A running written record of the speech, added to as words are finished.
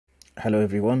Hello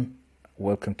everyone,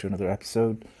 welcome to another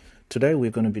episode. Today we're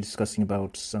going to be discussing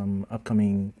about some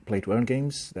upcoming play-to-earn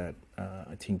games that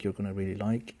I think you're going to really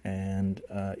like, and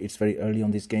it's very early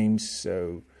on these games,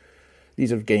 so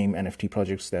these are game NFT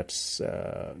projects that's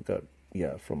got,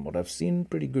 from what I've seen,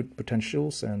 pretty good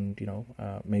potentials, and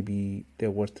maybe they're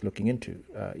worth looking into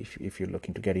if you're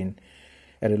looking to get in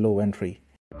at a low entry.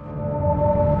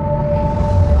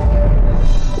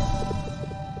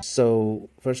 So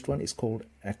first one is called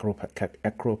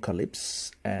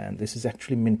Acrocalypse, and this is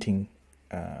actually minting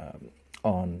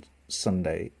on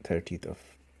Sunday, 30th of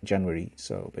January.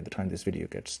 So by the time this video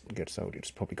gets out,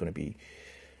 it's probably going to be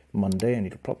Monday, and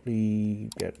it'll probably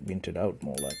get minted out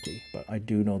more likely. But I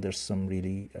do know there's some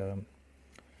really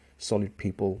solid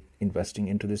people investing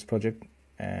into this project,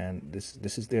 and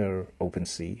this is their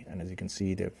OpenSea, and as you can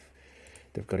see, they've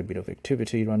got a bit of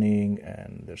activity running,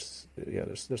 and there's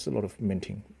a lot of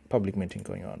public minting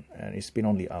going on, and it's been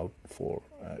only out for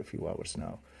a few hours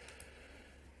now.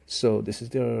 So this is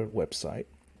their website,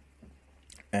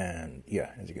 and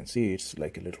as you can see, it's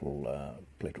like a little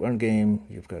play to earn game.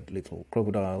 You've got little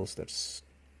crocodiles that's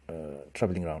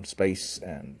traveling around space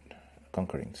and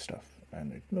conquering stuff,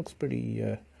 and it looks pretty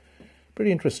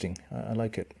interesting. I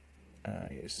like it.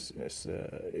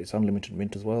 It's unlimited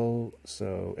mint as well,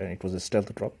 so, and it was a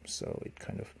stealth drop, so it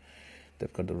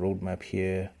they've got the roadmap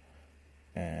here,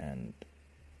 and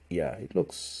it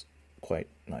looks quite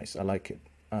nice. I like it.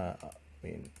 I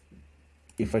mean,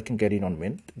 if I can get in on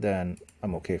mint, then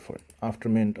I'm okay for it. After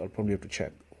mint, I'll probably have to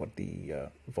check what the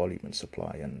volume and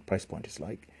supply and price point is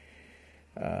like.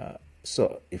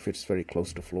 So if it's very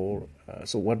close to floor,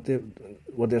 so what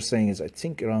they're saying is, I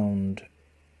think around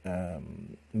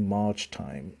March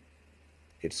time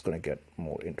it's going to get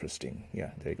more interesting.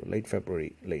 There you go, late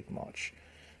February, late March.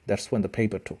 That's when the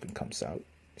paper token comes out,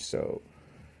 so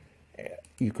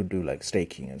you could do like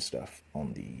staking and stuff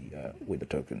on the with the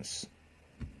tokens.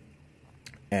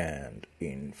 And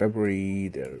in February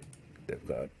they've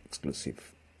got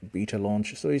exclusive beta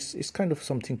launch, so it's kind of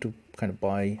something to kind of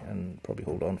buy and probably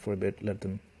hold on for a bit, let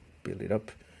them build it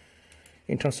up.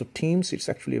 In terms of teams, it's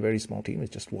actually a very small team.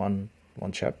 It's just one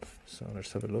chap. So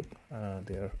let's have a look.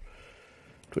 Their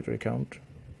Twitter account.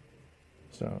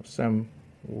 So Sam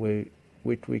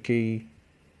Witwicky,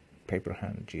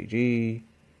 Paperhand GG.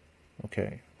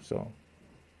 Okay, so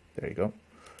there you go.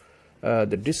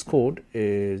 The Discord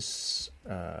is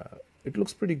it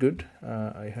looks pretty good.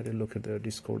 I had a look at the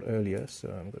Discord earlier, so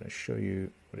I'm going to show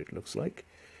you what it looks like.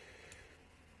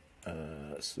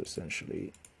 So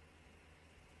essentially,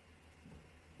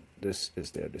 this is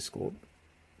their Discord.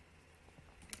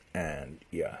 And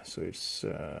so it's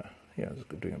it's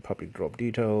doing a public drop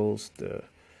details. The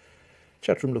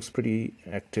chat room looks pretty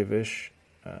active-ish.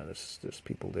 There's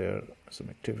people there, some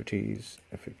activities,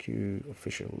 FAQ,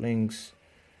 official links.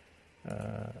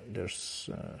 There's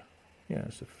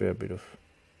a fair bit of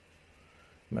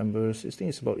members. I think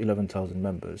it's about 11,000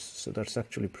 members, so that's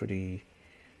actually pretty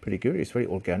good. It's very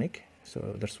organic,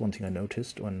 so that's one thing I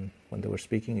noticed when they were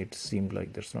speaking. It seemed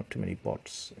like there's not too many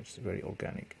bots. It's very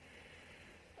organic.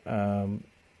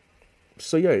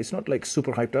 So it's not like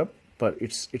super hyped up, but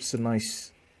it's a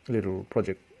nice little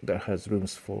project that has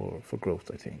rooms for growth,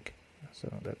 I think. So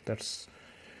that's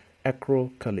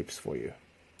Acrocalypse for you.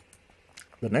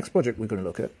 The next project we're going to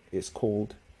look at is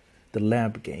called the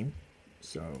Lab Game.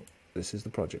 So this is the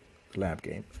project, the Lab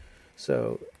Game.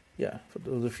 So for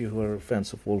those of you who are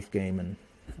fans of Wolf Game and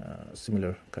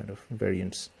similar kind of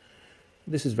variants,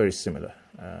 this is very similar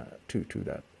to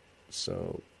that.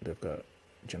 So they've got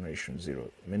Generation 0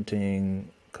 minting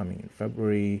coming in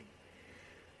February.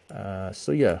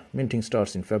 Minting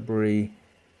starts in February,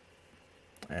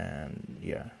 and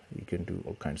you can do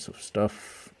all kinds of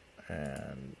stuff,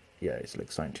 and it's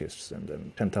like scientists, and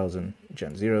then 10,000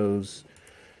 Gen Zeros.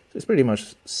 So it's pretty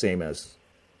much same as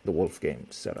the Wolf Game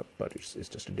setup, but it's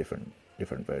just a different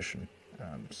version.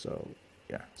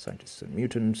 Scientists and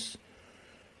mutants.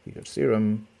 You got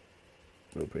Serum,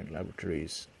 Blueprint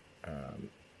Laboratories.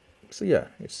 It's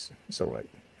all right.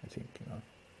 I think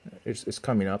it's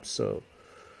coming up. So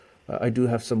I do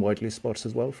have some whitelist spots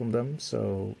as well from them.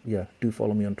 So do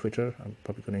follow me on Twitter. I'm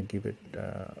probably going to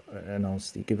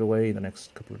announce the giveaway in the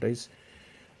next couple of days.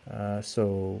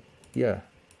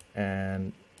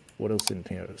 And what else in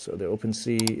here? So the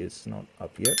OpenSea is not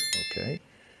up yet. Okay,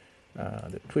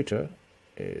 the Twitter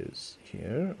is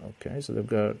here. Okay, so they've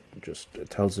got just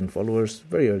 1,000 followers.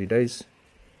 Very early days.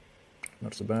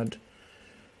 Not so bad.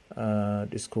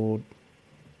 Discord,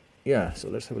 so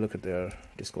let's have a look at their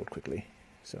Discord quickly.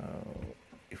 So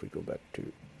if we go back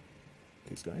to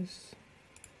these guys,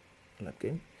 Lab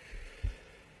Game.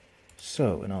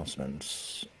 So,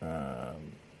 announcements. Yeah,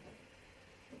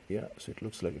 so it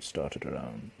looks like it started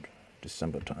around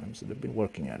December time. So they've been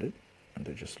working at it, and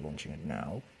they're just launching it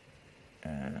now.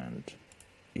 And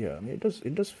yeah, I mean,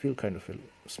 it does feel kind of a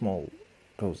small,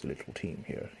 cozy little team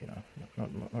here. You know,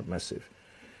 not massive.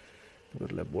 They've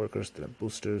got lab workers, they have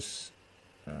boosters.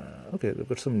 Okay, they've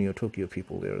got some Neo Tokyo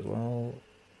people there as well.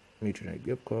 Mutineer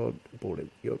Yacht Club, Boarded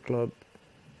Yacht Club,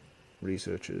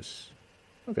 researchers.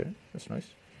 Okay, that's nice.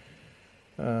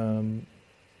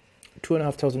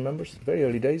 2,500 members. Very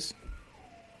early days.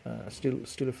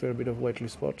 Still a fair bit of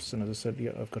whitelist spots, and as I said,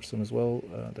 yeah, I've got some as well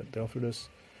that they offered us,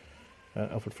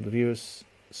 offered for the viewers.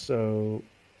 So,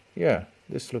 yeah,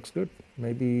 this looks good.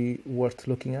 Maybe worth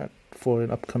looking at for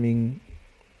an upcoming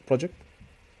project.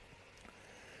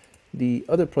 The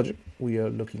other project we are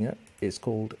looking at is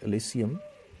called Elysium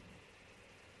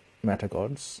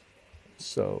MetaGods.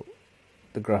 So,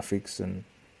 the graphics and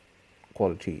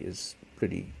quality is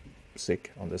pretty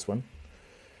sick on this one,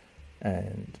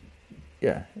 and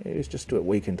yeah, it's just to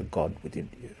awaken the god within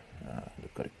you.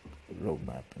 They've got a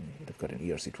roadmap, and they've got an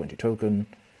ERC20 token.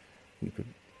 You could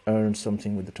earn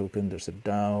something with the token. There's a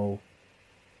DAO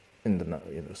in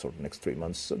the sort of next 3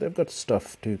 months, so they've got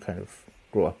stuff to kind of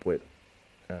grow up with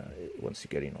once you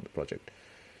get in on the project.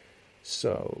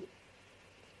 So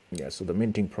yeah, so the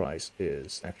minting price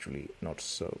is actually not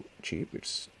so cheap.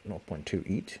 It's 0.2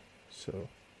 ETH.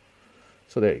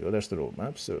 So there you go. That's the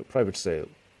roadmap. So private sale,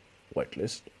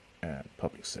 whitelist, and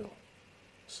public sale.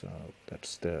 So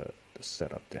that's the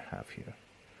setup they have here.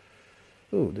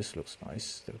 Oh, this looks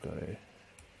nice. They've got a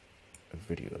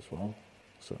video as well.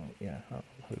 So yeah, I'll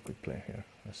have a quick play here.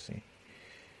 Let's see.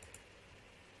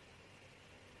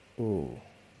 Oh.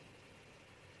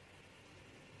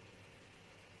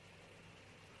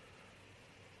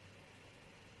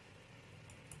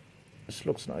 This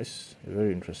looks nice.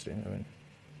 Very interesting. I mean,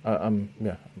 I'm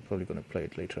probably going to play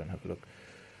it later and have a look.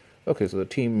 Okay, so the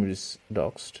team is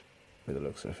doxed, with the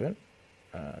looks of it.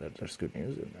 That's good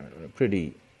news. A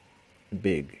pretty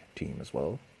big team as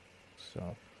well.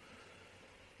 So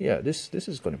yeah, this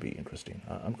is going to be interesting.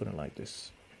 I'm going to like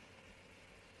this.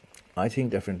 I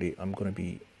think definitely I'm going to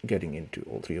be getting into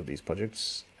all three of these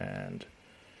projects. And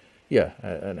yeah,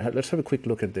 and let's have a quick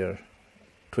look at their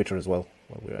Twitter as well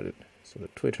while we're at it. So the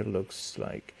Twitter looks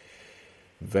like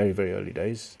very, very early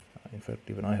days. In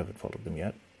fact, even I haven't followed them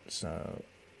yet. So,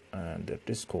 and their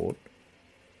Discord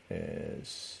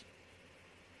is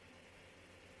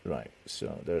right.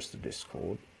 So there's the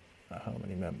Discord. How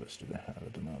many members do they have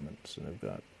at the moment? So they've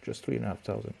got just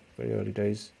 3,500. Very early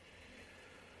days.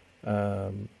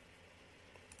 Yeah,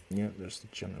 there's the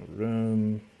general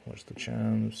room. What's the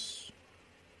chance?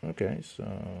 Okay, so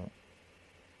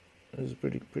this is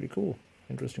pretty cool.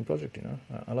 Interesting project, you know.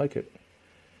 I like it.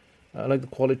 I like the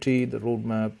quality, the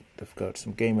roadmap. They've got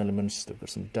some game elements. They've got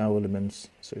some DAO elements.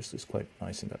 So it's quite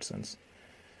nice in that sense.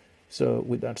 So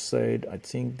with that said, I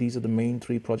think these are the main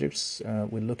three projects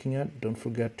we're looking at. Don't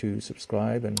forget to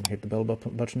subscribe and hit the bell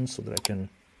button so that I can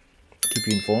keep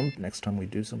you informed next time we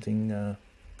do something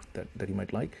that you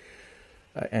might like.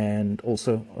 And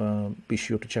also be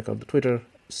sure to check out the Twitter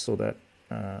so that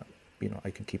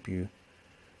I can keep you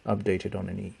updated on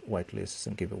any whitelists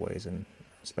and giveaways and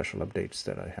special updates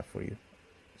that I have for you.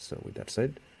 So with that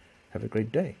said, have a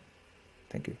great day.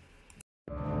 Thank you.